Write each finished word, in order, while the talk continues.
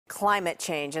Climate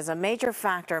change is a major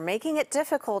factor making it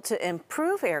difficult to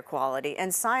improve air quality,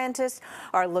 and scientists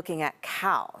are looking at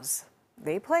cows.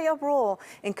 They play a role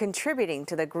in contributing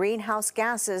to the greenhouse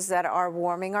gases that are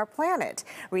warming our planet.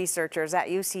 Researchers at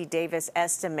UC Davis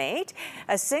estimate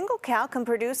a single cow can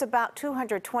produce about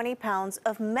 220 pounds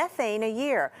of methane a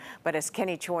year. But as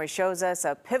Kenny Choi shows us,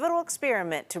 a pivotal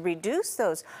experiment to reduce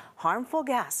those harmful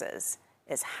gases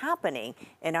is happening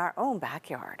in our own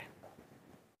backyard.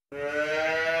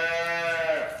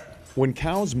 When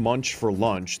cows munch for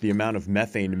lunch, the amount of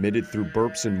methane emitted through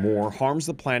burps and more harms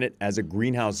the planet as a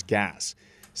greenhouse gas.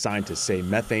 Scientists say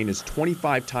methane is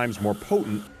 25 times more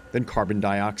potent than carbon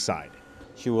dioxide.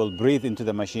 She will breathe into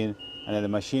the machine, and then the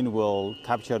machine will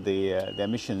capture the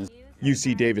emissions.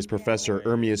 UC Davis professor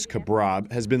Ermias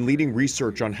Kabrab has been leading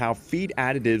research on how feed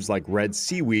additives like red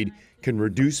seaweed can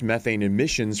reduce methane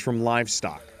emissions from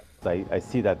livestock. I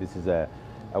see that this is a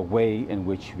way in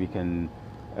which we can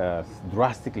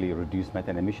drastically reduce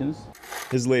methane emissions.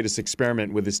 His latest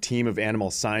experiment with his team of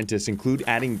animal scientists include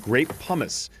adding grape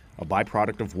pumice, a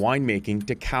byproduct of winemaking,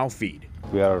 to cow feed.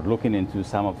 We are looking into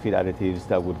some of feed additives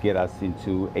that would get us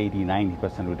into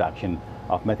 80–90% reduction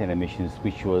of methane emissions,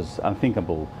 which was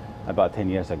unthinkable about 10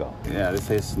 years ago. Yeah, this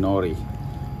is nori,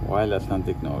 wild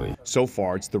Atlantic nori. So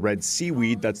far, it's the red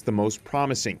seaweed that's the most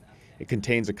promising. It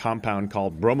contains a compound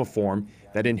called bromoform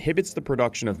that inhibits the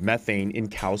production of methane in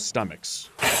cows' stomachs.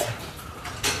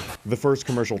 The first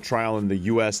commercial trial in the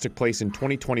U.S. took place in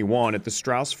 2021 at the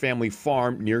Strauss family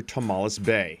farm near Tomales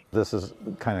Bay. This is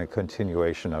kind of a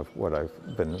continuation of what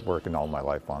I've been working all my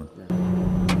life on.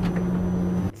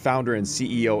 Founder and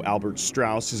CEO Albert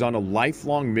Strauss is on a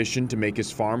lifelong mission to make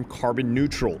his farm carbon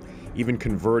neutral, even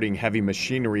converting heavy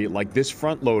machinery like this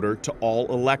front loader to all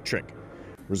electric.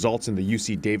 Results in the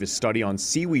UC Davis study on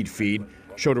seaweed feed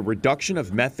showed a reduction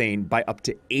of methane by up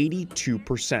to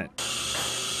 82%.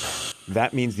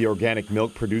 That means the organic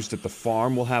milk produced at the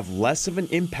farm will have less of an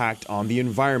impact on the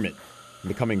environment. In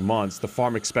the coming months, the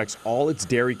farm expects all its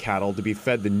dairy cattle to be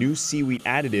fed the new seaweed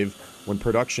additive when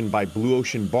production by Blue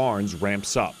Ocean Barns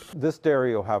ramps up. This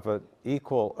dairy will have an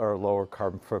equal or lower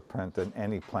carbon footprint than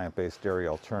any plant-based dairy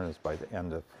alternatives by the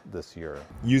end of this year.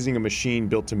 Using a machine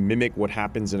built to mimic what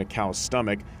happens in a cow's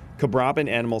stomach, Kabrab and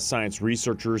animal science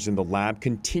researchers in the lab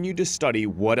continue to study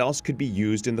what else could be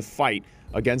used in the fight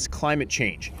against climate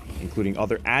change, including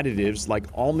other additives like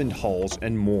almond hulls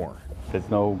and more. There's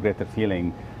no greater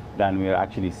feeling than we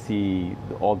actually see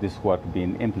all this work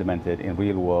being implemented in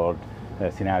real-world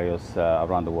scenarios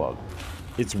around the world.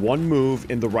 It's one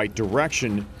move in the right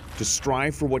direction to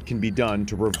strive for what can be done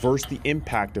to reverse the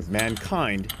impact of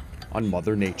mankind on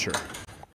Mother Nature.